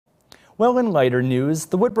Well, in lighter news,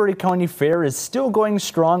 the Woodbury County Fair is still going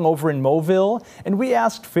strong over in Mobile, and we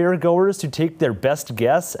asked fairgoers to take their best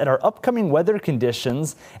guess at our upcoming weather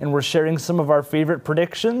conditions, and we're sharing some of our favorite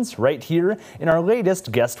predictions right here in our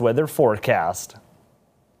latest guest weather forecast.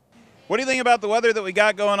 What do you think about the weather that we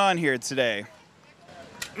got going on here today?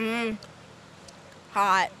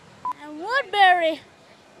 Hot. And Woodbury,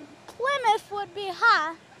 Plymouth would be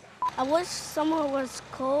hot. I wish summer was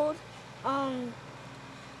cold,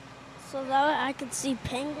 so that I could see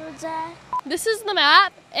penguins at. This is the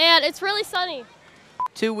map, and it's really sunny.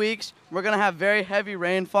 2 weeks, we're gonna have very heavy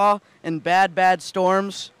rainfall and bad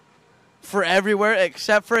storms for everywhere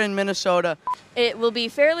except for in Minnesota. It will be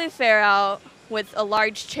fairly fair out with a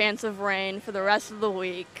large chance of rain for the rest of the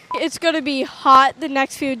week. It's going to be hot the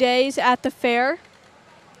next few days at the fair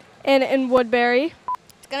and in Woodbury.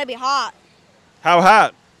 It's gonna be hot. How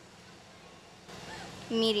hot?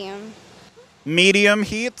 Medium. Medium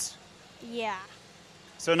heat? Yeah.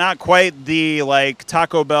 So not quite the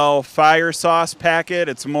Taco Bell fire sauce packet.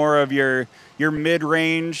 It's more of your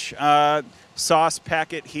mid-range sauce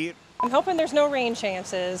packet heat. I'm hoping there's no rain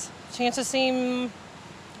chances. Chances seem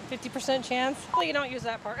 50% chance. Well, you don't use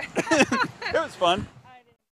that part. It was fun.